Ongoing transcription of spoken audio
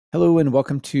Hello and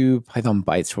welcome to Python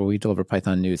Bytes, where we deliver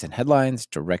Python news and headlines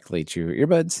directly to your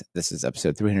earbuds. This is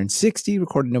episode 360,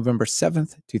 recorded November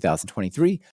 7th,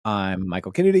 2023. I'm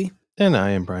Michael Kennedy. And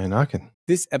I am Brian Ocken.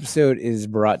 This episode is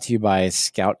brought to you by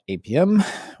Scout APM.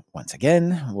 Once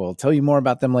again, we'll tell you more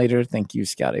about them later. Thank you,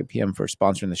 Scout APM, for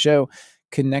sponsoring the show.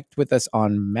 Connect with us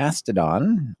on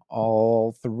Mastodon.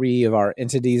 All three of our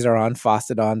entities are on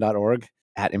fosstodon.org,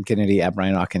 at mkennedy, at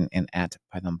Brian Ocken, and at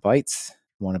Python Bytes.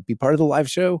 Want to be part of the live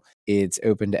show, it's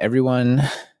open to everyone.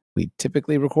 We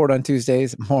typically record on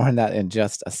Tuesdays. More on that in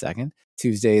just a second.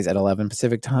 Tuesdays at 11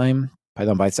 Pacific time,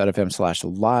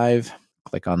 pythonbytes.fm/live.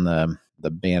 Click on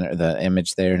the banner, the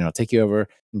image there, and it'll take you over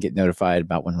and get notified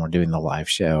about when we're doing the live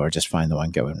show, or just find the one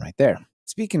going right there.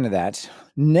 Speaking of that,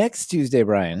 next Tuesday,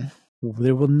 Brian,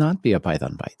 there will not be a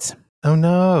Python Bytes. Oh,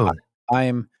 no. I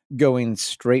am going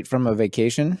straight from a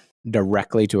vacation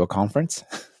directly to a conference.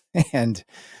 And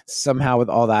somehow with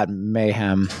all that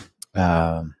mayhem,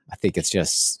 I think it's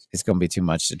going to be too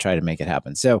much to try to make it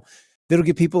happen. So it'll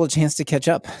give people a chance to catch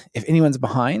up. If anyone's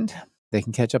behind, they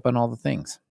can catch up on all the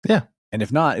things. Yeah. And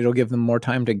if not, it'll give them more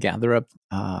time to gather up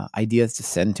ideas to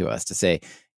send to us to say,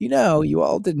 you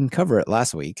all didn't cover it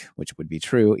last week, which would be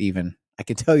true. Even I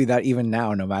can tell you that even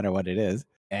now, no matter what it is.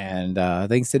 And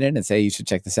they can sit in and say, you should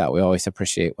check this out. We always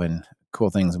appreciate when cool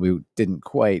things we didn't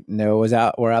quite know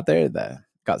were out there that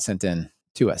got sent in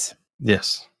to us.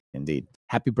 Yes. Indeed.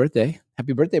 Happy birthday.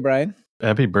 Happy birthday, Brian.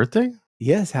 Happy birthday?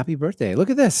 Yes, happy birthday. Look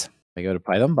at this. I go to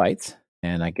Python Bytes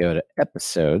and I go to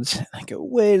episodes and I go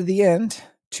way to the end.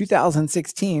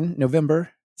 2016,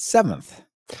 November 7th.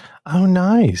 Oh,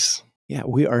 nice. Yeah,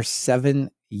 we are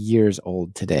 7 years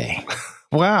old today.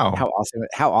 Wow.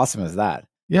 How awesome is that?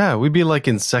 Yeah, we'd be like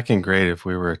in second grade if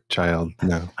we were a child.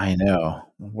 No. I know.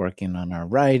 We're working on our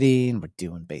writing. We're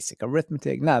doing basic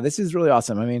arithmetic. No, this is really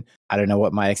awesome. I mean, I don't know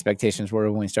what my expectations were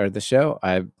when we started the show.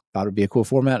 I thought it'd be a cool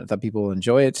format. I thought people would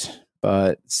enjoy it.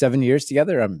 But 7 years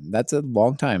together, that's a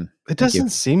long time. It doesn't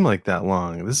seem like that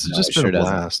long. This has just been a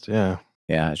blast. Yeah.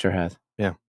 Yeah, it sure has.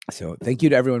 Yeah. So thank you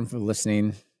to everyone for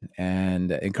listening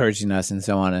and encouraging us and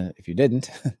so on. And if you didn't,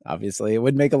 obviously, it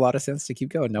would make a lot of sense to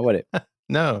keep going. Now, would it?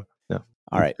 No.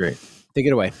 All right. Great. Take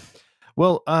it away.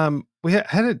 Well, we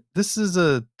had it. This is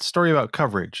a story about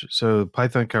coverage. So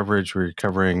Python coverage, we're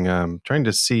covering, trying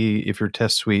to see if your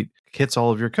test suite hits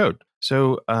all of your code.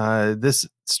 So this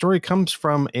story comes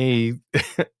from a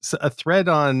thread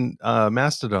on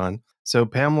Mastodon. So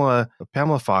Pamela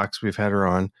Fox, we've had her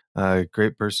on,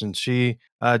 great person. She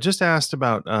just asked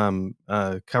about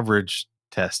coverage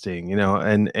testing,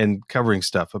 and covering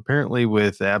stuff. Apparently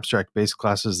with abstract base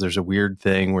classes, there's a weird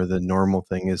thing where the normal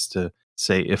thing is to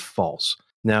say if false.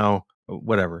 Now,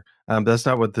 whatever. That's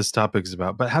not what this topic is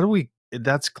about. But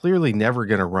that's clearly never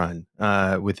going to run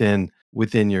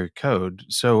within your code.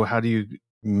 So how do you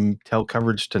tell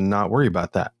coverage to not worry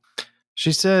about that?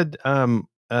 She said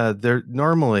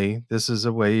normally this is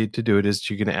a way to do it is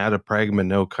you can add a pragma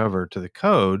no cover to the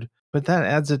code, but that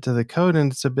adds it to the code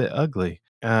and it's a bit ugly.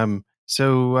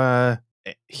 So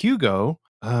Hugo,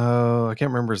 I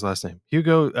can't remember his last name.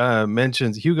 Hugo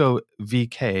mentions Hugo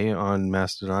VK on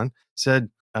Mastodon said,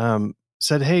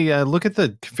 hey, look at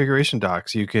the configuration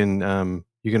docs. You can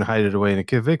hide it away in a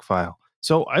config file.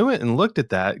 So I went and looked at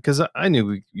that because I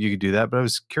knew you could do that, but I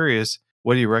was curious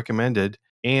what he recommended,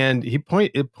 and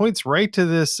it points right to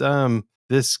this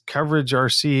this coverage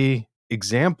RC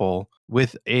example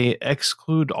with a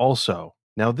exclude also.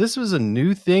 Now, this was a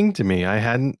new thing to me. I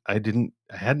hadn't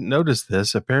noticed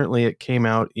this. Apparently, it came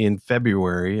out in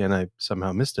February, and I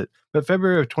somehow missed it. But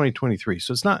February of 2023,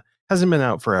 so hasn't been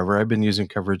out forever. I've been using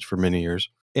coverage for many years,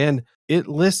 and it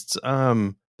lists.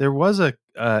 There was a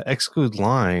exclude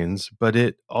lines, but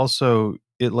it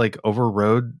like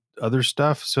overrode other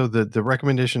stuff. So the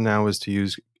recommendation now is to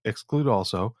use exclude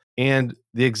also, and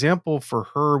the example for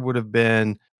her would have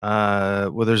been.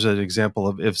 There's an example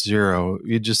of if zero,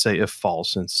 you just say if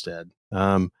false instead.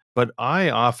 But I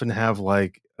often have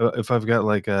if I've got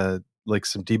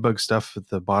some debug stuff at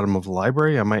the bottom of the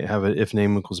library, I might have it if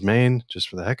name equals main just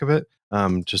for the heck of it,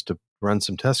 just to run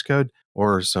some test code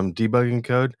or some debugging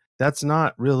code. That's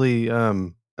not really,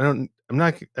 I don't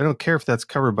care if that's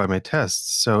covered by my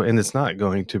tests. So, and it's not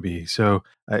going to be. So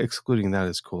excluding that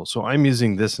is cool. So I'm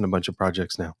using this in a bunch of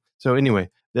projects now. So anyway,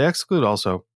 the exclude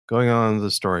also. Going on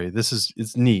the story,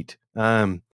 it's neat.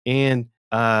 And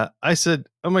I said,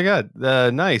 "Oh my god,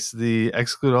 nice! The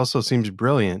exclude also seems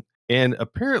brilliant." And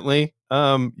apparently,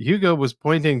 Hugo was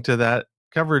pointing to that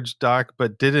coverage doc,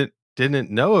 but didn't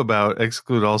know about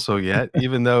exclude also yet.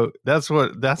 Even though that's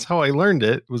how I learned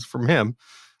it was from him.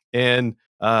 And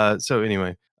so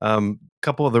anyway,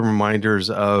 couple of the reminders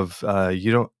of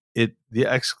you don't the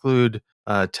exclude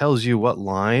tells you what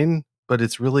line, but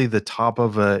it's really the top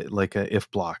of a if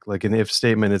block, like an if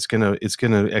statement. It's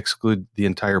gonna exclude the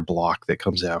entire block that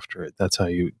comes after it. That's how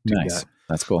you do Nice. that.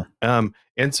 That's cool.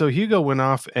 And so Hugo went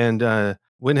off and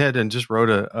went ahead and just wrote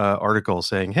a article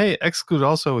saying, "Hey, exclude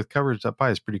also with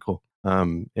coverage.py is pretty cool."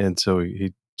 And so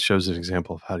he shows an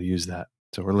example of how to use that.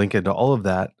 So we're linking to all of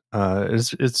that.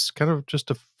 It's kind of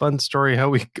just a fun story how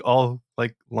we all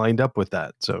like lined up with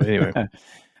that. So anyway,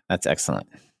 that's excellent.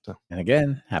 So. And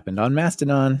again, happened on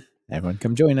Mastodon. Everyone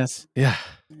come join us. Yeah.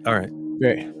 All right.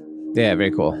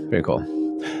 Very cool. Very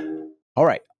cool. All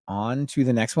right. On to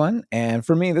the next one. And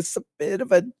for me, this is a bit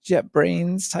of a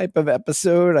JetBrains type of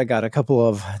episode. I got a couple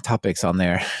of topics on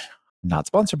there. Not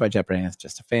sponsored by JetBrains,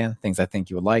 just a fan, things I think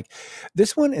you would like.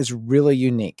 This one is really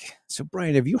unique. So,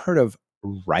 Brian, have you heard of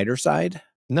WriterSide?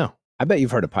 No. I bet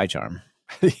you've heard of PyCharm.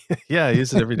 Yeah, I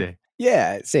use it every day.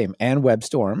 Yeah, same. And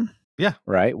WebStorm. Yeah.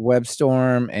 Right.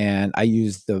 WebStorm. And I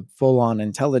use the full-on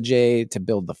IntelliJ to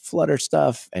build the Flutter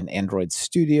stuff and Android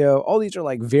Studio. All these are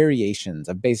like variations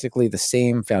of basically the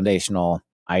same foundational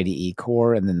IDE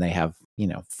core. And then they have,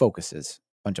 focuses,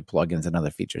 a bunch of plugins and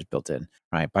other features built in.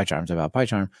 Right. PyCharm's about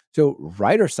PyCharm. So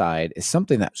WriterSide is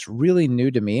something that's really new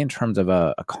to me in terms of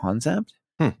a concept.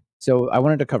 So I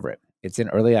wanted to cover it. It's in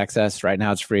early access. Right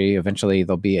now it's free. Eventually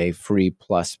there'll be a free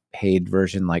plus paid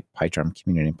version like PyCharm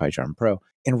Community and PyCharm Pro.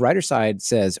 And WriterSide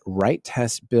says, write,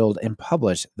 test, build, and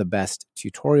publish the best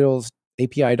tutorials,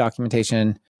 API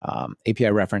documentation, API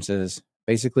references.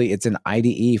 Basically, it's an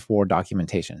IDE for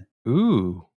documentation.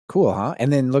 Ooh. Cool, huh?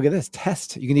 And then look at this,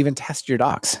 test. You can even test your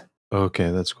docs. Okay,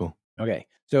 that's cool. Okay.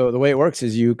 So the way it works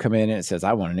is you come in and it says,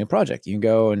 I want a new project. You can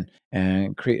go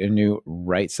and create a new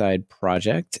WriterSide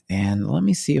project. And let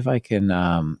me see if I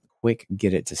can quick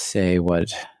get it to say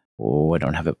what, I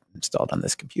don't have it installed on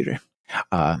this computer.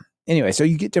 Anyway, so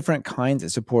you get different kinds.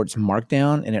 It supports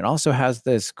Markdown, and it also has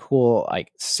this cool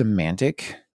like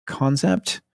semantic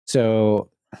concept. So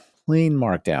plain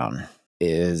Markdown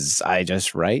is I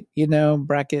just write,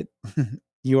 bracket,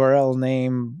 URL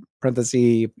name,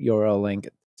 parenthesis, URL link,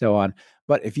 so on.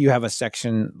 But if you have a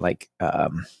section like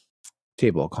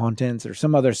table of contents or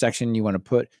some other section you want to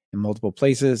put in multiple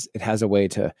places, it has a way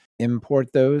to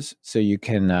import those so you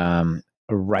can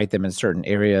write them in certain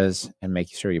areas and make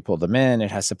sure you pull them in. It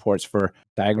has supports for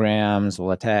diagrams,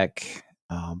 LaTeX,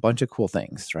 a bunch of cool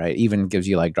things, right? Even gives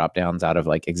you like drop downs out of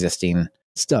like existing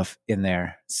stuff in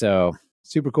there. So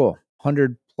super cool.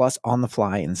 100 plus on the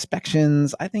fly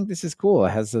inspections. I think this is cool. It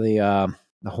has the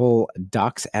whole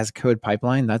docs as code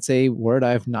pipeline. That's a word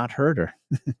I've not heard, or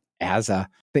as a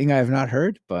thing I've not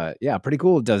heard, but yeah, pretty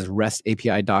cool. It does REST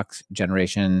API docs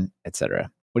generation,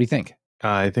 etc. What do you think?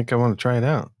 I think I want to try it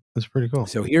out. That's pretty cool.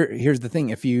 So here's the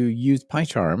thing. If you use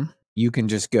PyCharm, you can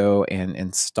just go and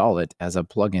install it as a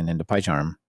plugin into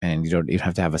PyCharm, and you don't even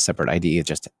have to have a separate IDE. It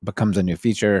just becomes a new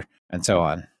feature and so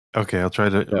on. Okay, I'll try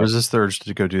to resist the urge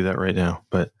to go do that right now,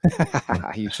 but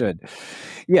you should.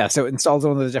 Yeah, so it installs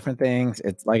one of the different things.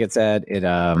 It's like it said,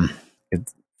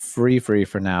 it's free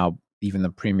for now, even the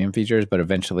premium features, but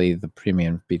eventually the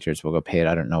premium features will go paid.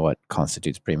 I don't know what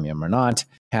constitutes premium or not.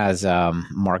 Has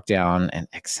Markdown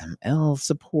and XML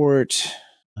support.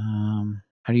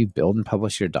 How do you build and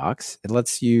publish your docs? It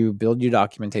lets you build your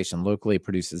documentation locally,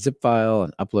 produce a zip file,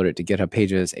 and upload it to GitHub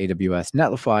Pages, AWS,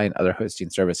 Netlify, and other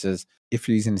hosting services. If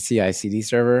you're using a CI/CD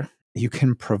server, you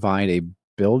can provide a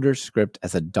builder script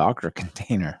as a Docker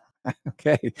container.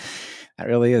 Okay, that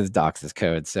really is docs as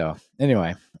code. So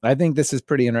anyway, I think this is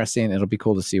pretty interesting. It'll be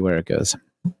cool to see where it goes.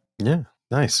 Yeah,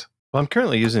 nice. Well, I'm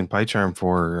currently using PyCharm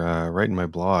for writing my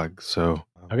blog. So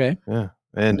okay, yeah,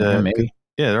 and maybe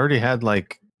it already had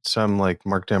like some like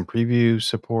Markdown preview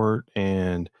support,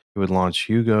 and it would launch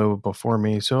Hugo before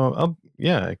me. So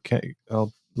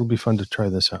it'll be fun to try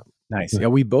this out. Nice. Yeah,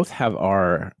 we both have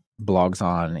our blogs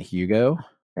on Hugo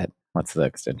at what's the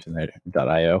extension there?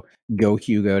 .io.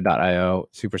 GoHugo.io.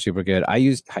 Super good. I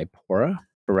used Typora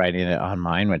for writing it on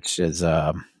mine, which is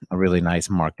a really nice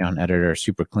Markdown editor,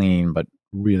 super clean, but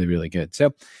really good.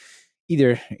 So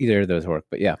either of those work.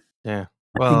 But yeah. Yeah.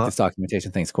 Well, I think this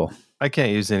documentation thing's cool. I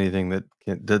can't use anything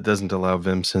that doesn't allow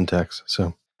Vim syntax.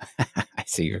 So I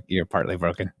see you're partly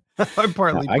broken. I'm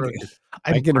partly broken.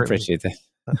 I can appreciate that.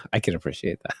 I can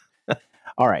appreciate that.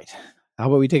 All right. How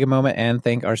about we take a moment and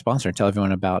thank our sponsor and tell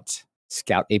everyone about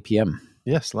Scout APM?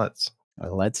 Yes, let's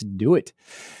do it.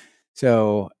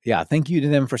 So yeah, thank you to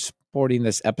them for supporting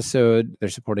this episode. They're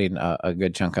supporting a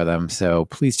good chunk of them. So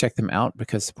please check them out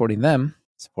because supporting them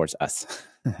supports us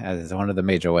as one of the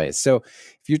major ways. So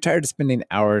if you're tired of spending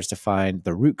hours to find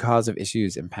the root cause of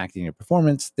issues impacting your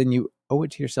performance, then you owe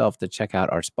it to yourself to check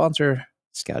out our sponsor,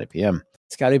 Scout APM.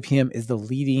 Scout APM is a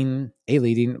leading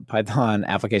Python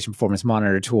application performance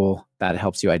monitor tool that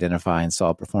helps you identify and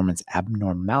solve performance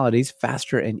abnormalities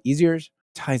faster and easier.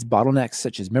 Ties bottlenecks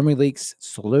such as memory leaks,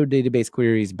 slow database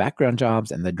queries, background jobs,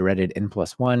 and the dreaded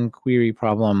N+1 query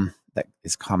problem that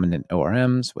is common in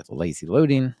ORMs with lazy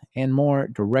loading and more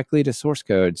directly to source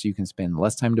code, so you can spend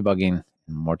less time debugging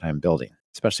and more time building.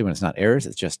 Especially when it's not errors,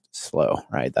 it's just slow,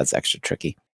 right? That's extra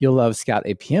tricky. You'll love Scout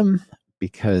APM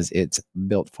because it's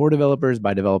built for developers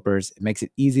by developers. It makes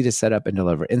it easy to set up and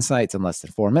deliver insights in less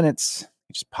than 4 minutes.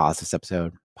 You just pause this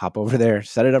episode, pop over there,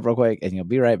 set it up real quick, and you'll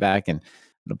be right back. And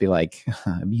it'll be like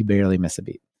you barely miss a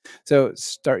beat. So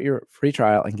start your free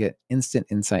trial and get instant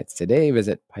insights today.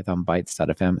 Visit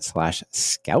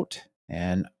pythonbytes.fm/scout.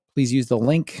 And please use the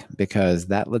link because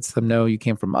that lets them know you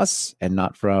came from us and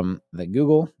not from the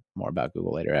Google. More about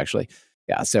Google later, actually.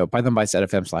 Yeah, so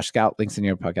pythonbytes.fm/scout. Links in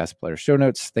your podcast player show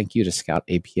notes. Thank you to Scout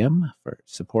APM for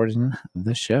supporting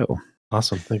the show.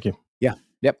 Awesome. Thank you. Yeah.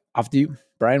 Yep. Off to you.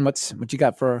 Brian, what you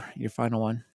got for your final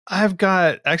one? I've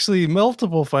got actually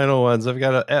multiple final ones. I've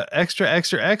got an extra. I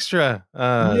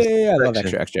love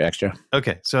extra.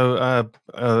 Okay, so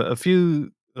a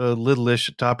few little-ish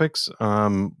topics.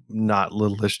 Not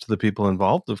little-ish to the people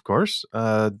involved, of course.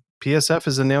 PSF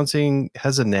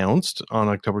has announced on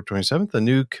October 27th a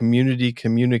new community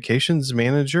communications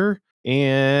manager,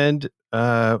 and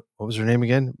what was her name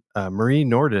again? Marie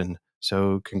Norden.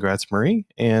 So congrats, Marie,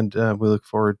 and we look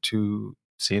forward to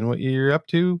seeing what you're up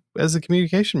to as a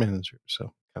communication manager.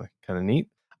 So kind of neat.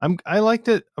 I liked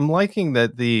it. I'm liking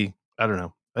that I don't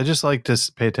know. I just like to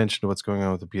pay attention to what's going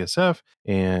on with the PSF,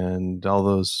 and all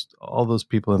those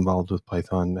people involved with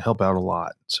Python help out a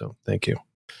lot. So thank you.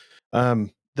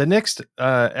 The next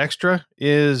extra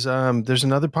is there's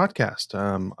another podcast.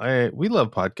 We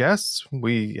love podcasts.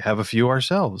 We have a few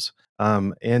ourselves.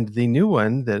 And the new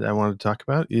one that I want to talk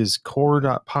about is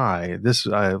core.py. This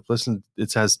I've listened.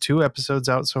 It has 2 episodes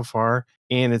out so far,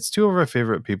 and it's 2 of our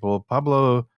favorite people.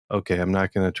 Pablo. Okay, I'm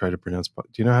not going to try to pronounce. Do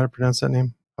you know how to pronounce that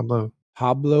name?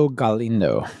 Pablo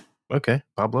Galindo. Okay,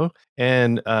 Pablo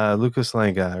and Lucas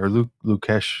Langa or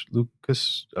Lucas.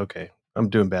 Okay, I'm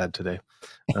doing bad today.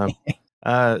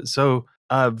 So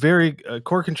very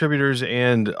core contributors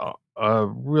and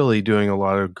really doing a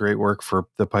lot of great work for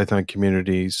the Python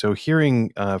community. So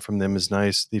hearing from them is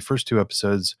nice. The first 2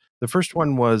 episodes, the first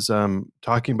one was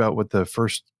talking about what the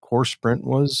first core sprint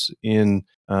was in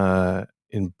Brno.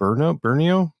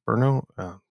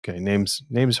 Okay, name's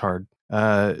hard.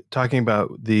 Talking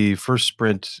about the first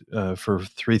sprint for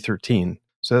 3.13.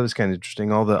 So that was kind of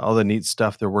interesting. All the neat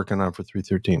stuff they're working on for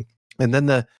 3.13. And then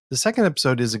the second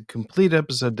episode is a complete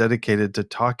episode dedicated to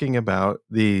talking about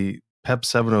the PEP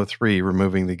 703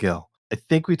 removing the GIL. I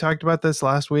think we talked about this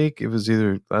last week. It was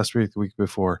either last week or the week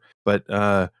before. But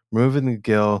removing the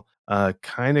GIL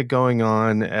kind of going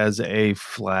on as a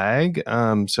flag.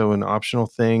 So an optional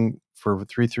thing for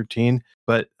 3.13.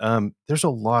 But there's a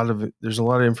lot of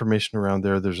information around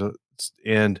there.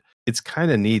 And it's kind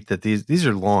of neat that these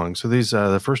are long. So these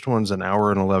the first one's an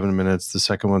hour and 11 minutes. The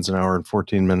second one's an hour and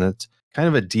 14 minutes. Kind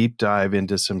of a deep dive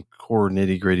into some core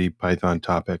nitty gritty Python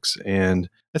topics, and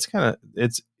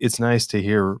it's nice to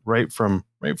hear right from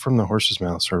the horse's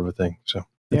mouth, sort of a thing. So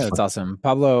yeah, that's awesome.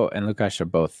 Pablo and Lucas are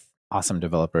both awesome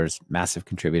developers, massive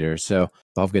contributors. So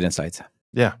both good insights.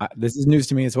 Yeah, this is news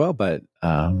to me as well, but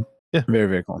yeah, very,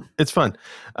 very cool. It's fun.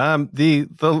 The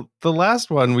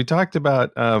last one we talked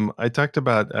about. I talked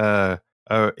about I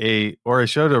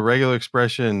showed a regular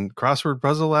expression crossword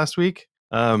puzzle last week.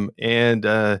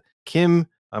 And Kim,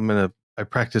 I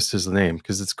practiced his name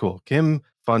because it's cool. Kim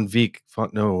von Veek.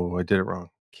 No, I did it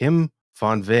wrong. Kim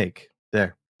von Veek.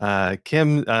 There.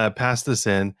 Kim passed this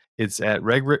in. It's at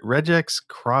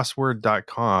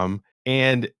regexcrossword.com,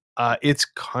 and it's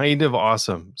kind of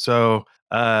awesome. So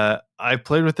I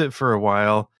played with it for a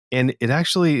while, and it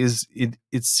actually is.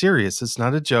 It's serious. It's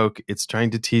not a joke. It's trying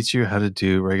to teach you how to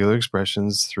do regular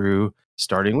expressions through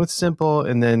starting with simple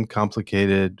and then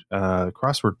complicated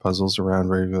crossword puzzles around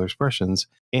regular expressions.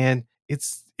 And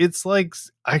it's like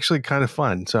actually kind of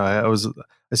fun. So I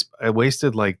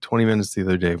wasted like 20 minutes the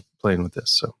other day playing with this.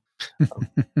 So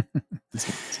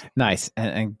nice.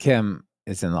 And Kim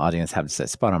is in the audience. Have to say,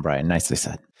 spot on, Brian. Nicely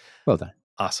said. Well done.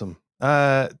 Awesome.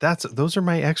 Those are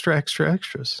my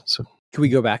extras. So can we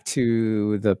go back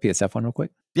to the PSF one real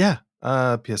quick? Yeah.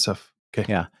 PSF. Okay.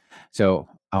 Yeah. So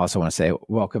I also want to say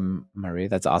welcome, Marie.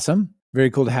 That's awesome.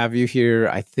 Very cool to have you here.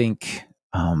 I think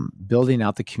building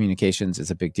out the communications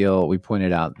is a big deal. We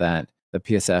pointed out that the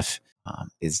PSF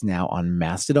is now on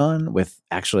Mastodon with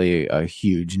actually a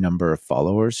huge number of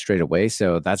followers straight away.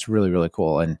 So that's really, really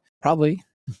cool. And probably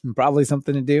Probably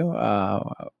something to do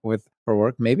with her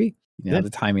work, maybe. Yeah. The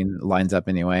timing lines up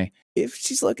anyway. If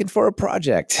she's looking for a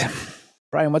project,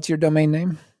 Brian, what's your domain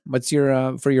name? What's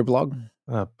your for your blog?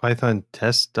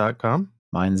 Pythontest.com.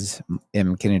 Mine's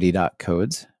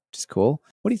mkennedy.codes, which is cool.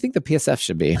 What do you think the PSF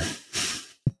should be?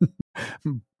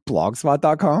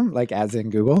 Blogspot.com, like as in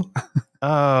Google.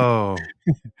 Oh,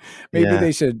 maybe yeah.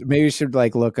 they should. Maybe you should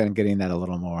like look on getting that a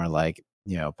little more like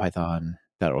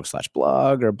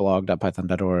python.org/blog or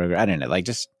blog.python.org. I don't know. Like,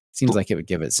 just seems like it would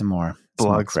give it some more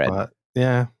cred. Blogspot.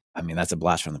 Yeah. I mean, that's a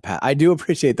blast from the past. I do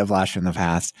appreciate the blast from the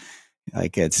past.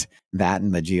 Like, it's that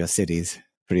and the GeoCities.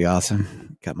 Pretty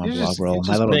awesome. Got my blog roll.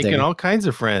 My little making all kinds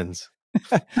of friends.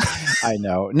 I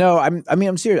know. No,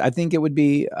 I'm serious. I think it would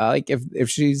be like if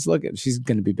she's looking, she's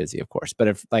going to be busy, of course. But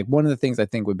if like one of the things I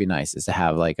think would be nice is to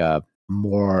have like a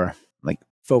more like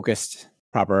focused,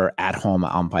 proper at home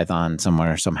on Python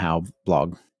somewhere, somehow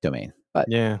blog domain. But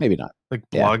yeah, maybe not. Like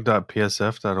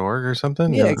blog.psf.org or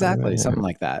something? Yeah, exactly. Something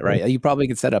like that, right? You probably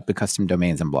could set up the custom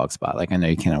domains in Blogspot. Like I know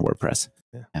you can on WordPress.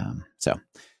 Yeah. So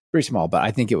pretty small, but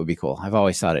I think it would be cool. I've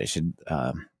always thought it should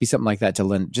be something like that to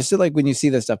lend. Just to like when you see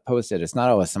this stuff posted, it's not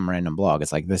always some random blog.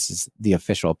 It's like, this is the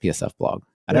official PSF blog.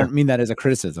 I don't mean that as a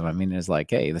criticism. I mean, it's like,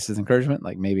 hey, this is encouragement.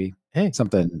 Like maybe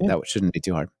something that shouldn't be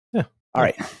too hard. Yeah. All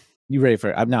right. You ready for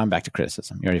it? Now I'm back to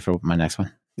criticism. You ready for my next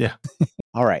one? Yeah.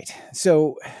 All right.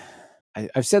 So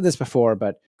I've said this before,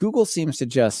 but Google seems to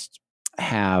just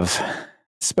have,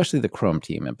 especially the Chrome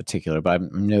team in particular, but I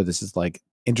know this is like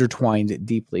intertwined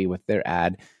deeply with their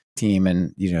ad team,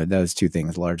 and those two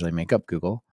things largely make up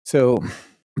Google. So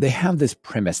they have this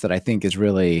premise that I think is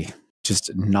really just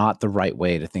not the right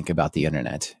way to think about the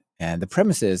internet. And the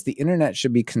premise is the internet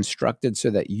should be constructed so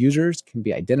that users can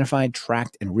be identified,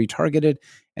 tracked, and retargeted,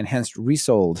 and hence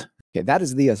resold. Okay, that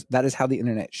is how the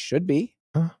internet should be.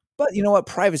 But you know what?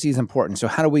 Privacy is important. So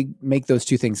how do we make those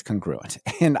two things congruent?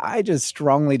 And I just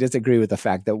strongly disagree with the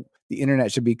fact that the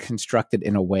internet should be constructed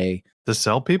in a way to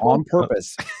sell people on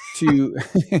purpose to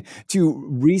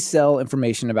resell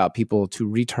information about people, to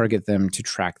retarget them, to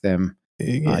track them,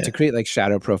 to create like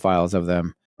shadow profiles of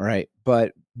them. Right.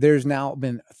 But there's now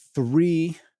been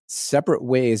 3 separate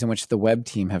ways in which the web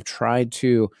team have tried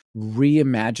to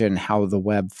reimagine how the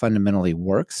web fundamentally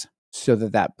works so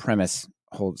that premise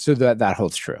holds, so that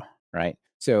holds true. Right.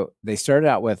 So they started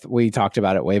out with, we talked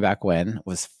about it way back when,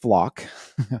 was Flock,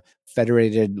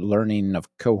 federated learning of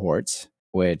cohorts,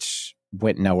 which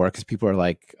went nowhere because people are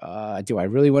like, do I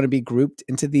really want to be grouped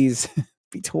into these,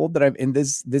 be told that I'm in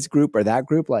this group or that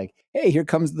group? Like, hey, here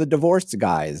comes the divorced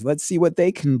guys. Let's see what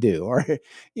they can do. Or,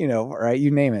 right, you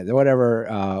name it,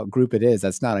 whatever group it is,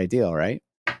 that's not ideal, right?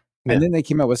 Yeah. And then they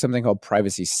came out with something called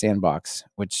Privacy Sandbox,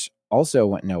 which also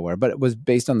went nowhere, but it was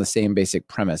based on the same basic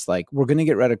premise. Like, we're going to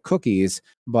get rid of cookies,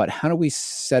 but how do we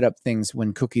set up things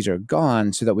when cookies are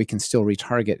gone so that we can still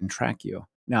retarget and track you?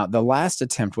 Now, the last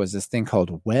attempt was this thing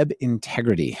called web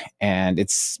integrity, and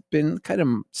it's been kind of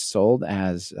sold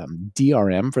as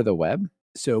DRM for the web.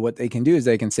 So what they can do is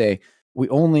they can say, we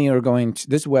only are going to,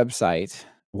 this website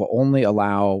will only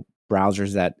allow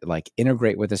browsers that like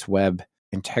integrate with this web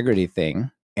integrity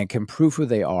thing and can prove who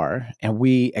they are. And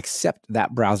we accept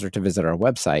that browser to visit our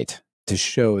website to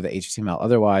show the HTML.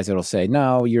 Otherwise, it'll say,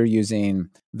 no, you're using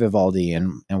Vivaldi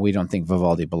and we don't think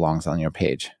Vivaldi belongs on your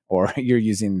page. Or you're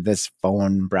using this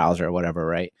phone browser or whatever,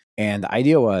 right? And the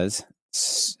idea was,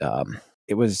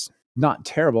 it was not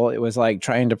terrible. It was like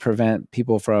trying to prevent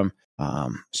people from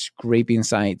scraping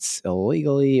sites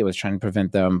illegally. It was trying to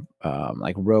prevent them,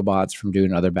 like robots, from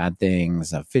doing other bad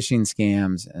things, phishing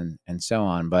scams, and so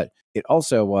on. But it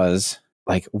also was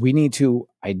like, we need to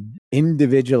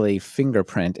individually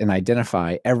fingerprint and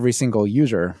identify every single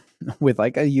user with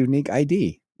like a unique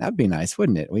ID. That'd be nice,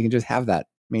 wouldn't it? We can just have that.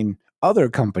 I mean, other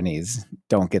companies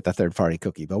don't get the third-party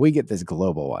cookie, but we get this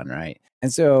global one, right?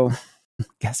 And so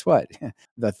guess what?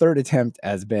 The third attempt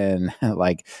has been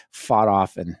like fought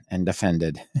off and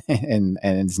defended, and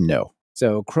it's no.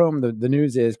 So Chrome, the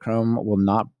news is Chrome will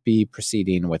not be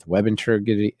proceeding with Web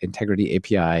Integrity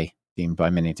API, deemed by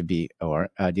many to be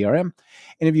DRM.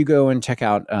 And if you go and check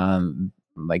out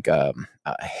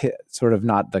sort of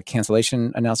not the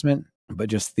cancellation announcement, but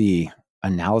just the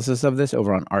analysis of this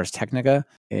over on Ars Technica,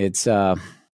 it's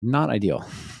not ideal.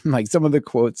 Like, some of the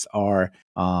quotes are,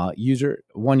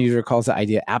 one user calls the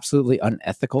idea absolutely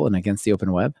unethical and against the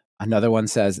open web. Another one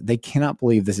says they cannot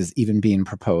believe this is even being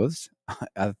proposed.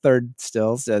 A third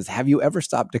still says, have you ever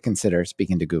stopped to consider,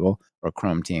 speaking to Google or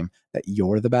Chrome team, that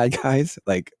you're the bad guys?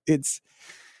 Like, it's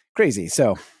crazy.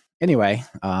 So anyway,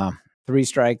 3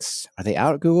 strikes. Are they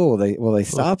out at Google? Will they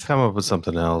stop? Come up with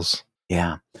something else.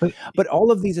 Yeah. But But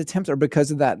all of these attempts are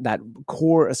because of that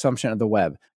core assumption of the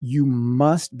web. You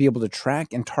must be able to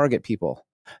track and target people.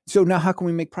 So now how can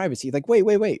we make privacy? Like, wait.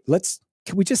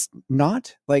 Can we just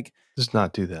not? Like, just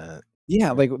not do that.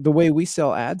 yeah, like the way we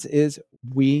sell ads is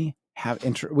we have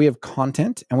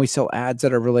content and we sell ads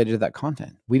that are related to that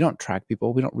content. We don't track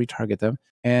people, we don't retarget them.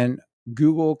 And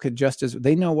Google could just as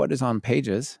they know what is on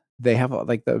pages. They have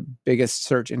like the biggest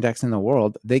search index in the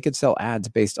world. They could sell ads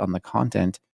based on the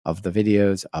content of the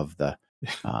videos of the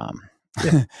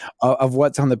Yeah. of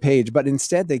what's on the page. But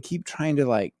instead they keep trying to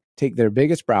like take their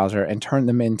biggest browser and turn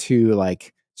them into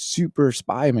like super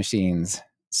spy machines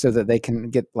so that they can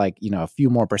get like, a few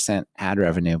more percent ad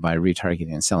revenue by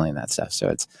retargeting and selling that stuff.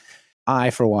 So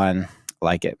I, for one,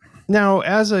 like it. Now,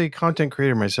 as a content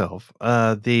creator myself,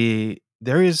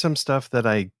 there is some stuff that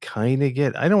I kind of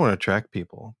get. I don't want to track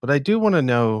people, but I do want to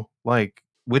know like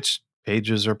which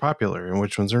pages are popular and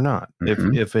which ones are not.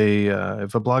 Mhm.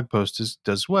 If a blog post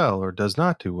does well or does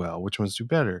not do well, which ones do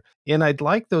better. And I'd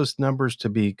like those numbers to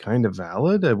be kind of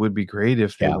valid. It would be great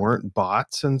if they Yeah. weren't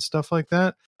bots and stuff like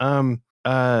that.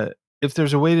 If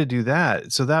there's a way to do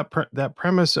that, so that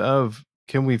premise of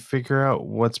can we figure out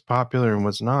what's popular and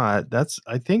what's not?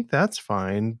 I think that's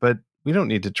fine, but we don't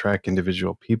need to track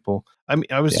individual people. I mean,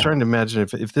 I was Yeah. trying to imagine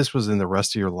if this was in the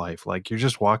rest of your life, like you're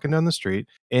just walking down the street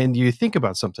and you think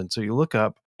about something. So you look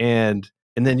up and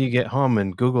then you get home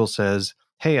and Google says,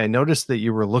 "Hey, I noticed that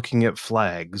you were looking at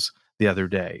flags the other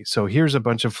day. So here's a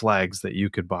bunch of flags that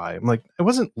you could buy." I'm like, I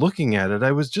wasn't looking at it.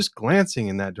 I was just glancing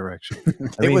in that direction.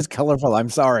 It was colorful. I'm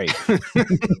sorry.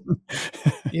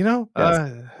 Yes.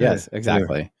 Yes,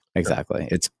 exactly. Exactly.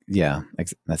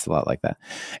 That's a lot like that.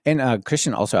 And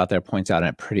Christian also out there points out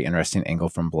a pretty interesting angle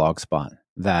from Blogspot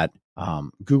that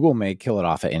Google may kill it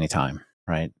off at any time,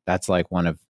 right? That's like one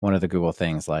of the Google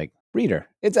things, like Reader,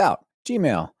 it's out.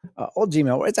 Gmail, old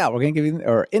Gmail, it's out. We're going to give you,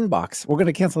 or Inbox, we're going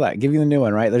to cancel that, give you the new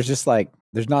one, right?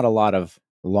 There's not a lot of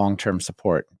long-term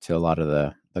support to a lot of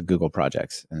the Google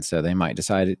projects. And so they might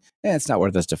decide it's not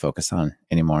worth us to focus on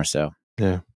anymore. So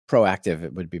yeah. Proactive,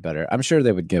 it would be better. I'm sure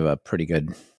they would give a pretty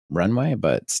good runway,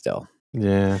 but still.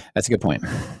 Yeah. That's a good point.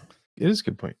 It is a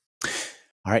good point.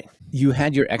 All right. You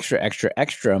had your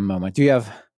extra moment. Do you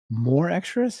have more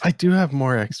extras? I do have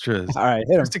more extras. All right.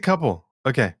 Hit 'em. Just a couple.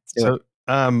 Okay. do So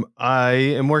I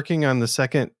am working on the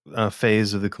second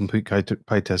phase of the Complete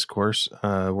PyTest course,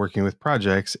 working with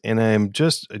projects, and I'm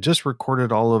just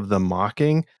recorded all of the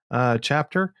mocking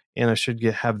chapter, and I should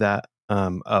have that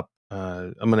up.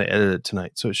 I'm going to edit it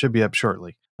tonight, so it should be up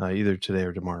shortly, either today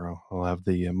or tomorrow. I'll have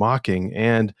the mocking,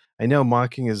 and I know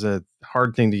mocking is a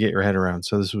hard thing to get your head around,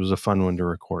 so this was a fun one to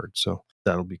record. So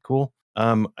that'll be cool.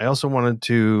 I also wanted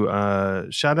to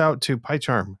shout out to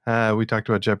PyCharm. We talked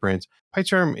about JetBrains.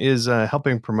 PyCharm is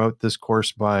helping promote this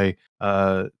course by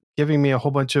giving me a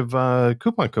whole bunch of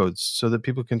coupon codes so that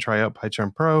people can try out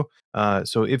PyCharm Pro.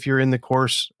 So if you're in the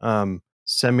course,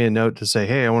 send me a note to say,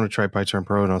 "Hey, I want to try PyCharm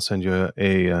Pro," and I'll send you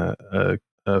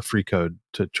a free code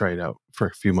to try it out for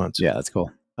a few months. Yeah, that's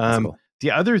cool.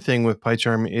 The other thing with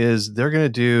PyCharm is they're going to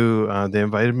do. They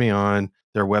invited me on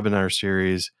their webinar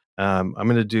series. I'm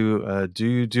going to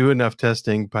do enough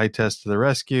testing, PyTest to the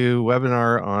rescue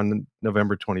webinar on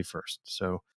November 21st.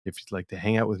 So if you'd like to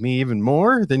hang out with me even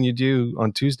more than you do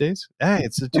on Tuesdays,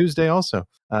 it's a Tuesday also.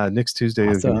 Next Tuesday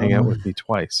you can hang out with me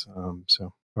twice.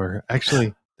 Or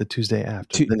actually the Tuesday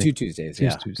after. Two Tuesdays,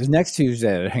 yeah. Because next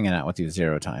Tuesday they're hanging out with you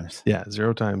 0 times. Yeah,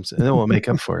 0 times, and then we'll make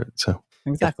up for it. So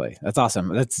exactly, that's awesome.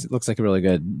 That looks like a really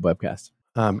good webcast.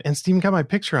 And Steam got my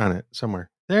picture on it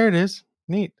somewhere. There it is.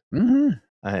 Neat. Mm-hmm.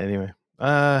 Anyway,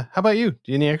 how about you? Do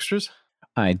you any extras?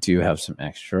 I do have some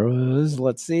extras.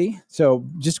 Let's see. So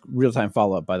just real-time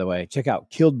follow-up, by the way. Check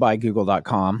out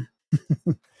killedbygoogle.com.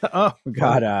 Oh, we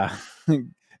got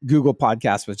Google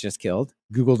Podcast was just killed.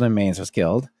 Google Domains was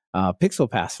killed. Pixel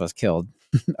Pass was killed.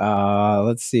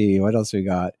 Let's see. What else we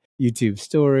got? YouTube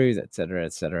Stories, et cetera,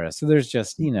 et cetera. So there's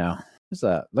just, there's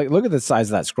look at the size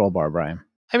of that scroll bar, Brian.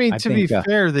 I mean, to be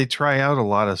fair, they try out a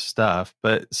lot of stuff,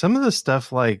 but some of the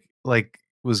stuff like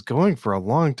was going for a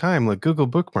long time, like Google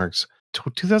Bookmarks,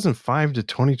 2005 to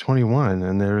 2021,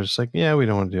 and they're just like, yeah, we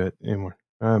don't want to do it anymore.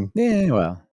 Yeah,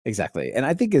 well, exactly, and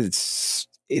I think it's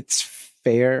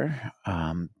fair.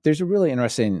 There's a really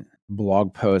interesting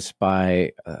blog post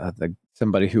by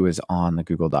somebody who is on the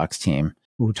Google Docs team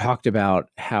who talked about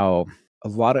how a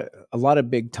lot of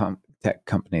big tech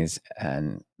companies,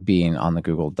 and being on the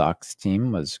Google Docs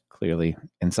team was clearly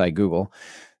inside Google,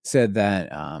 said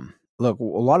that look, a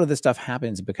lot of this stuff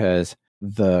happens because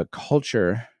the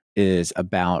culture is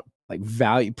about like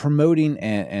value promoting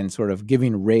and sort of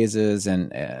giving raises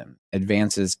and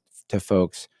advances to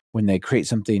folks when they create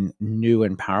something new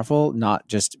and powerful, not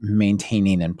just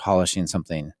maintaining and polishing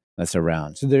something that's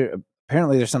around. So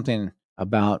apparently there's something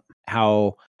about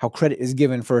how credit is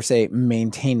given for, say,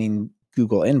 maintaining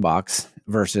Google Inbox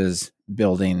versus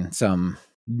building some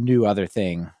new other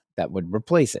thing that would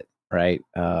replace it, right?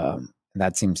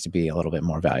 That seems to be a little bit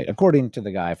more valued, according to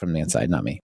the guy from the inside, not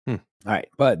me. All right,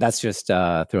 but that's just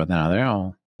throwing that out there.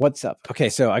 Oh, what's up? Okay,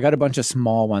 so I got a bunch of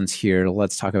small ones here.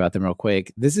 Let's talk about them real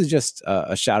quick. This is just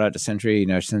a shout out to Sentry. You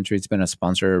know, Sentry's been a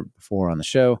sponsor before on the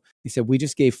show. He said, we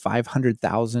just gave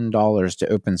 $500,000 to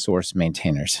open source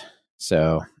maintainers.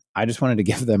 So I just wanted to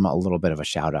give them a little bit of a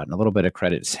shout out and a little bit of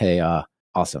credit. Say,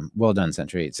 awesome. Well done,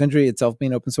 Sentry. Sentry itself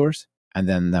being open source, and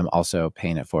then them also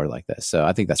paying it forward like this. So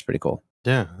I think that's pretty cool.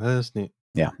 Yeah, that is neat.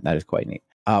 Yeah, that is quite neat.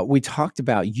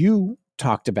 You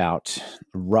talked about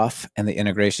Rough and the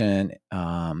integration,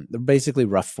 basically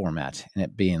Rough format and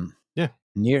it being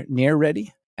near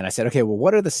ready. And I said, okay, well,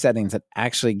 what are the settings that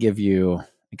actually give you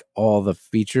like all the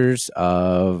features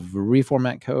of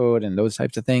reformat code and those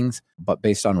types of things, but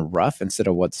based on Rough instead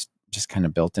of what's just kind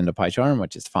of built into PyCharm,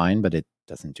 which is fine, but it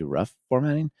doesn't do Rough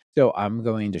formatting. So I'm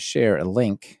going to share a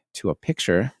link to a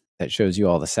picture that shows you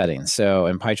all the settings. So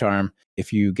in PyCharm,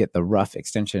 if you get the Rough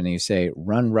extension and you say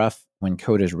run Rough when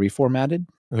code is reformatted,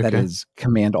 that is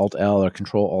Command-Alt-L or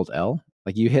Control-Alt-L.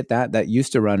 Like you hit that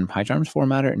used to run PyCharm's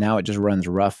formatter. Now it just runs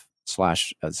Rough /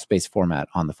 space format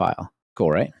on the file.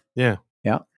 Cool, right? Yeah.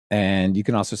 Yeah. And you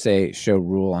can also say show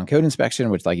rule on code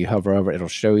inspection, which like you hover over, it'll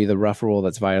show you the Rough rule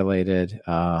that's violated.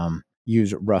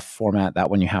 Use Rough format. That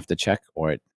one you have to check,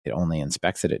 or it only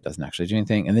inspects it. It doesn't actually do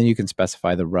anything. And then you can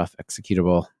specify the Rough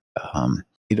executable.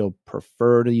 It'll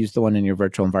prefer to use the one in your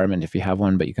virtual environment if you have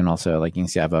one, but you can also, like you can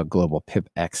see, I have a global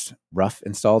pipx Rough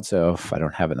installed. So if I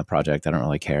don't have it in the project, I don't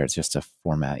really care. It's just a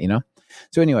format, you know?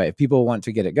 So anyway, if people want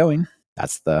to get it going,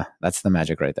 that's the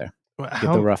magic right there.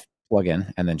 Get the Rough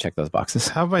plugin and then check those boxes.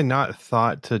 How have I not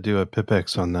thought to do a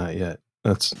pipx on that yet?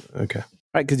 That's okay.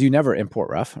 Right, because you never import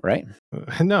Rough, right?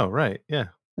 No, right. Yeah.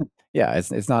 Yeah,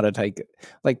 it's not a type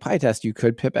like PyTest. You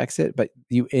could pip exit, but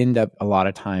you end up a lot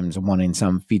of times wanting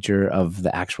some feature of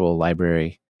the actual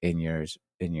library in your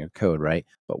code, right?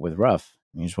 But with Rough,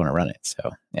 you just want to run it.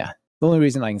 So yeah, the only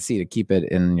reason I can see to keep it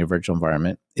in your virtual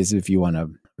environment is if you want to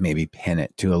maybe pin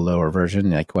it to a lower version,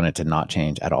 like want it to not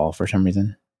change at all for some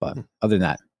reason. But other than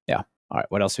that, yeah. All right,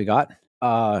 what else we got?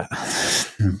 Back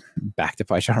to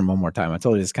PyCharm one more time. I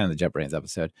told you it's kind of the JetBrains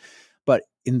episode. But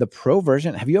in the pro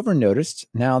version, have you ever noticed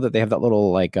now that they have that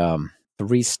little like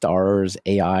 3 stars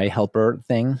AI helper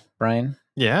thing, Brian?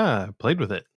 Yeah, I played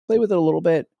with it. Played with it a little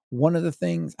bit. One of the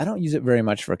things, I don't use it very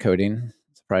much for coding.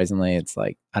 Surprisingly, it's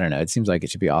like, I don't know, it seems like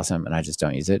it should be awesome and I just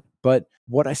don't use it. But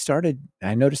what I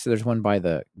noticed that there's one by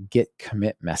the git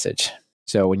commit message.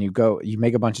 So when you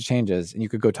make a bunch of changes and you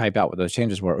could go type out what those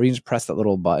changes were, or you just press that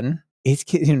little button. It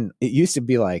used to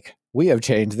be like, we have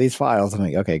changed these files. I'm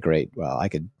like, okay, great. Well, I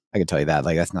could tell you that,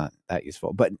 like, that's not that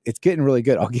useful, but it's getting really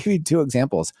good. I'll give you 2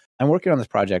 examples. I'm working on this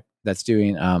project that's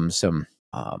doing some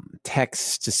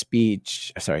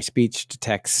speech to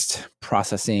text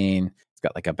processing. It's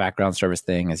got like a background service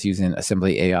thing. It's using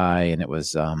Assembly AI, and it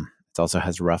also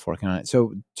has Rough working on it.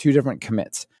 So 2 different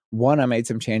commits. One, I made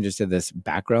some changes to this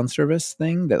background service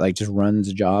thing that like just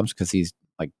runs jobs because he's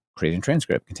like creating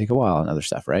transcript can take a while and other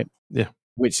stuff, right? Yeah.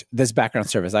 Which this background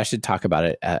service, I should talk about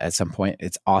it at some point.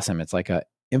 It's awesome. It's like a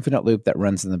infinite loop that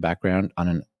runs in the background on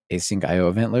an async IO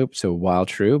event loop. So while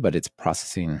true, but it's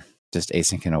processing just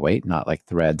async and await, not like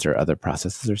threads or other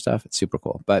processes or stuff. It's super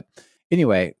cool. But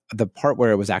anyway, the part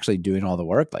where it was actually doing all the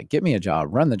work, like get me a job,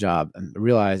 run the job, and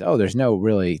realize, oh, there's no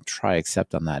really try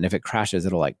except on that. And if it crashes,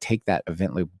 it'll like take that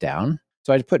event loop down.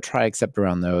 So I just put try except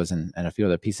around those and a few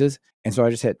other pieces. And so I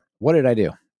just hit, what did I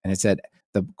do? And it said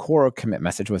the core commit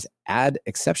message was add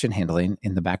exception handling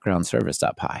in the background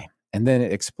service.py. And then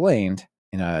it explained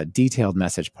in a detailed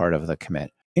message part of the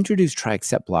commit, introduce try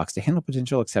except blocks to handle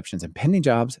potential exceptions in pending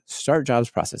jobs, start jobs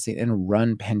processing, and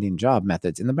run pending job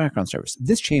methods in the background service.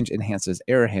 This change enhances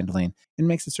error handling and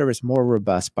makes the service more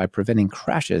robust by preventing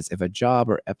crashes if a job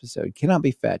or episode cannot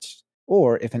be fetched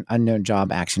or if an unknown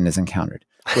job action is encountered.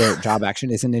 Where job action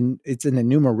it's an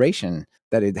enumeration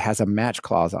that it has a match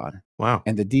clause on. Wow.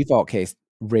 And the default case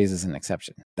raises an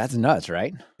exception. That's nuts,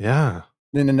 right? Yeah.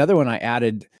 Then another one, I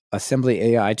added Assembly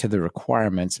AI to the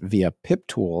requirements via pip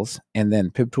tools. And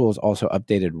then pip tools also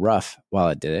updated Rough while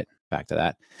it did it. Back to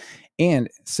that. And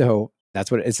so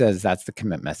that's what it says. That's the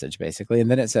commit message, basically.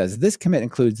 And then it says, this commit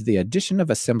includes the addition of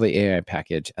Assembly AI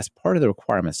package as part of the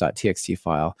requirements.txt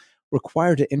file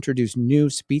required to introduce new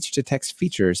speech-to-text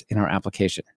features in our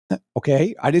application.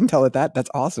 Okay, I didn't tell it that. That's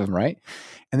awesome, right?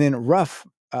 And then Rough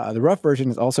The rough version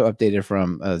is also updated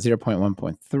from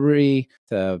 0.1.3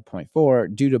 to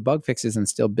 0.4 due to bug fixes and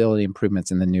stability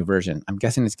improvements in the new version. I'm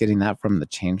guessing it's getting that from the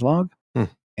changelog.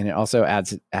 And it also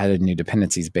added new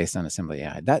dependencies based on assembly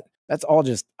AI. That's all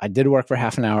just, I did work for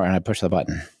half an hour and I pushed the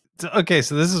button. Okay,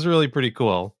 so this is really pretty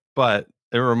cool, but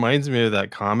it reminds me of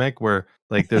that comic where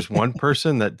like there's one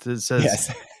person that says,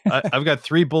 Yes. I've got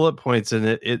 3 bullet points, and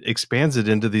it expands it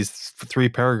into these 3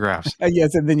 paragraphs.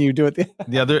 Yes, and then you do it.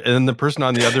 The other, and the person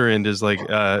on the other end is like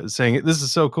saying, "This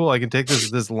is so cool! I can take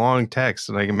this long text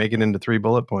and I can make it into 3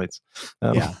 bullet points."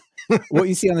 Yeah. What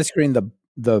you see on the screen,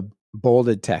 the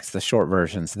bolded text, the short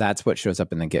versions, that's what shows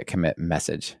up in the git commit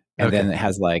message. And then it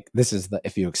has like, this is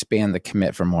if you expand the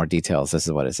commit for more details, this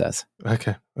is what it says.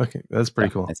 Okay. That's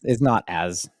pretty cool. It's not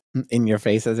as in your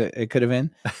face as it could have been,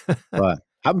 but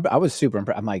I was super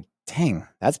impressed. I'm like, dang,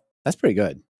 that's pretty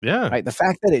good. Yeah. Right. The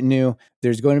fact that it knew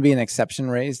there's going to be an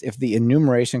exception raised if the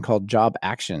enumeration called job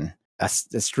action, a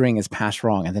string is passed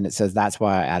wrong, and then it says that's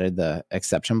why I added the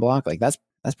exception block. Like that's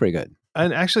pretty good.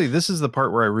 And actually, this is the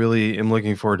part where I really am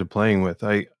looking forward to playing with.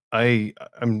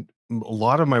 I'm a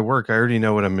lot of my work, I already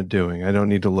know what I'm doing. I don't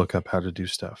need to look up how to do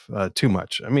stuff too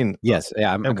much. I mean, yes,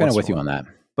 yeah, I'm kind of with you on that.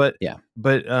 But yeah,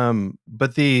 but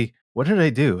the what did I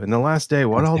do in the last day?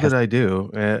 What all did I do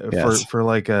for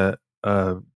like a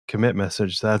commit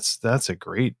message? That's a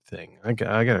great thing.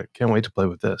 Can't wait to play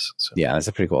with this. So. Yeah,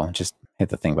 that's pretty cool. Just hit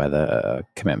the thing by the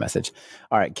commit message.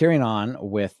 All right, carrying on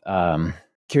with the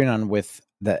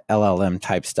LLM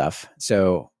type stuff.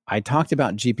 So I talked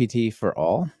about GPT for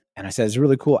all. And I said, it's a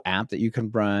really cool app that you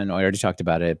can run. I already talked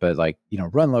about it, but like,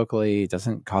 run locally. It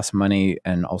doesn't cost money.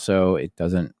 And also it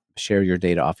doesn't share your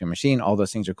data off your machine. All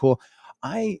those things are cool.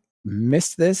 I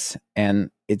missed this,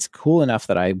 and it's cool enough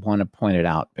that I want to point it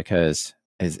out because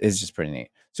it's just pretty neat.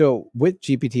 So with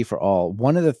GPT for all,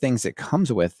 one of the things it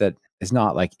comes with that is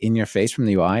not like in your face from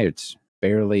the UI, it's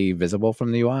barely visible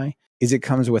from the UI, is it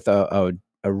comes with a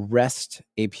REST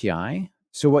API.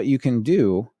 So what you can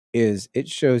do is it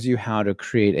shows you how to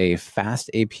create a fast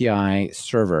API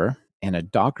server and a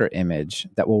Docker image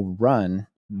that will run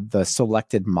the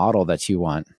selected model that you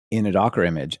want in a Docker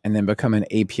image and then become an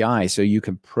API. So you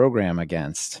can program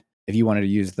against, if you wanted to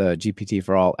use the GPT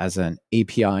for all as an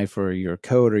API for your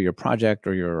code or your project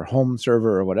or your home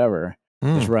server or whatever,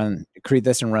 just create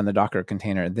this and run the Docker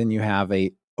container. Then you have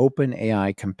a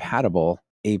OpenAI compatible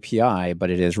API, but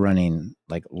it is running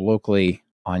like locally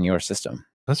on your system.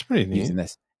 That's pretty neat. Using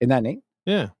this. Isn't that neat?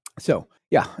 Yeah. So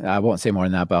yeah, I won't say more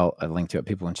than that, but I'll link to it.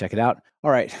 People can check it out.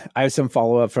 All right. I have some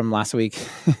follow-up from last week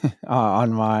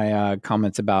on my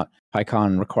comments about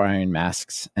PyCon requiring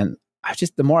masks. And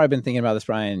the more I've been thinking about this,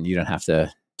 Brian, you don't have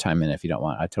to chime in if you don't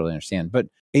want. I totally understand. But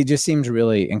it just seems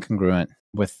really incongruent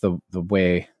with the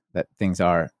way that things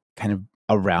are kind of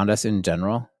around us in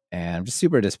general. And I'm just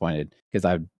super disappointed because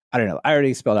I don't know. I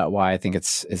already spelled out why I think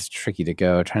it's tricky to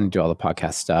go trying to do all the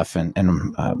podcast stuff and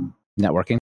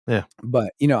networking. Yeah.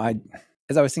 But,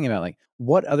 as I was thinking about like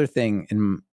what other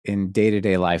thing in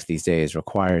day-to-day life these days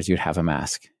requires you to have a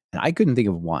mask? And I couldn't think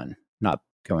of one. Not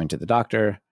going to the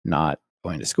doctor, not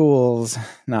going to schools,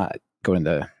 not going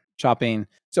to shopping.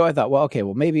 So I thought, well, okay,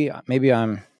 well maybe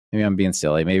I'm being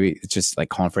silly. Maybe it's just like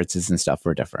conferences and stuff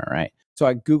were different, right? So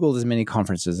I Googled as many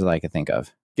conferences as I could think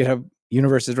of. GitHub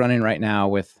Universe is running right now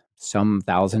with some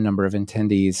 1,000 number of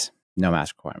attendees, no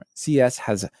mask requirement. CS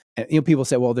has, people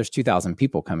say, well, there's 2,000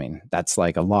 people coming. That's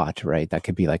like a lot, right? That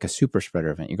could be like a super spreader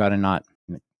event. We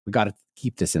got to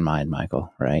keep this in mind,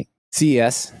 Michael, right?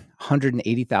 CES,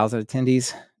 180,000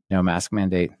 attendees, no mask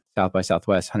mandate. South by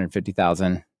Southwest,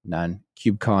 150,000, none.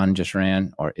 KubeCon just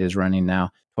ran or is running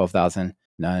now, 12,000,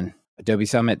 none. Adobe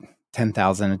Summit,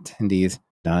 10,000 attendees,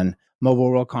 none. Mobile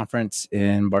World Conference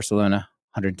in Barcelona,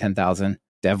 110,000.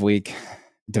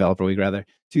 Developer Week rather,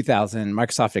 2,000.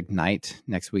 Microsoft Ignite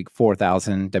next week,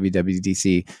 4,000.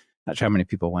 WWDC, not sure how many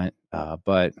people went,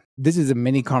 but this is as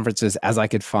many conferences as I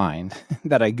could find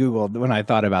that I Googled when I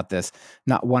thought about this.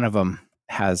 Not one of them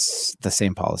has the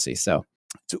same policy. So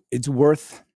it's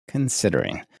worth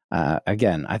considering.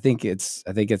 Again, I think it's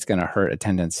going to hurt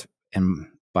attendance, and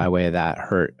by way of that,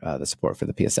 hurt the support for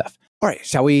the PSF. All right,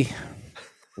 shall we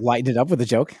lighten it up with a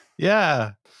joke?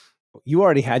 Yeah. You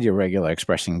already had your regular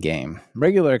expression game.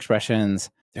 Regular expressions,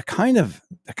 they're kind of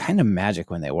magic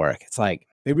when they work. It's like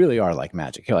they really are like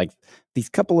magic. You're like these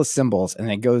couple of symbols, and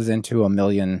it goes into a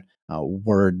million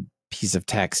word piece of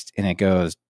text, and it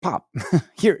goes pop.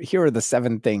 Here are the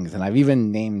 7 things, and I've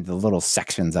even named the little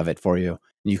sections of it for you.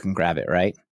 And you can grab it,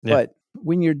 right? Yeah. But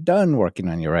when you're done working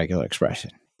on your regular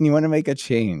expression, and you want to make a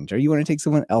change, or you want to take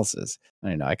someone else's, I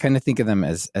don't know. I kind of think of them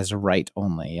as write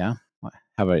only. Yeah.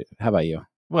 How about you?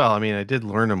 Well, I mean, I did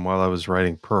learn them while I was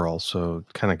writing Pearl, so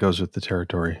it kind of goes with the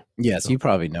territory. Yes, So. you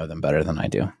probably know them better than I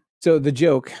do. So the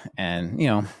joke, and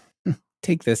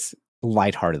take this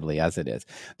lightheartedly as it is.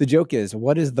 The joke is,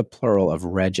 what is the plural of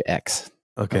regex?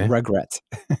 Okay. Regrets.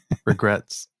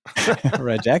 Regrets.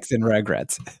 Regex and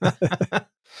regrets.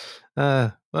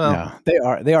 Well, no,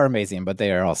 they are amazing, but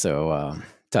they are also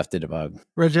tough to debug.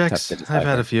 regex. I've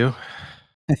had a few.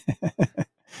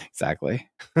 Exactly.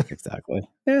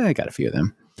 Yeah, I got a few of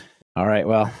them. All right.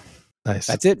 Well, nice.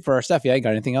 That's it for our stuff. Yeah, you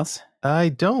got anything else? I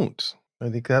don't. I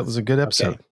think that was a good episode.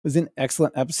 Okay. It was an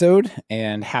excellent episode,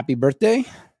 and happy birthday.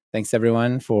 Thanks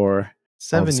everyone for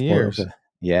 7 years.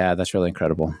 Yeah, that's really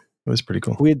incredible. It was pretty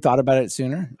cool. We had thought about it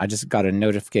sooner. I just got a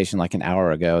notification like an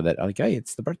hour ago that like, hey,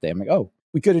 it's the birthday. I'm like, oh,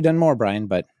 we could have done more, Brian,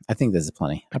 but I think this is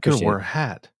plenty. I could have wore a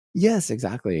hat. Yes,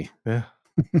 exactly. Yeah.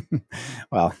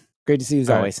 Well, great to see you as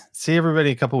always. See everybody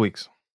in a couple weeks.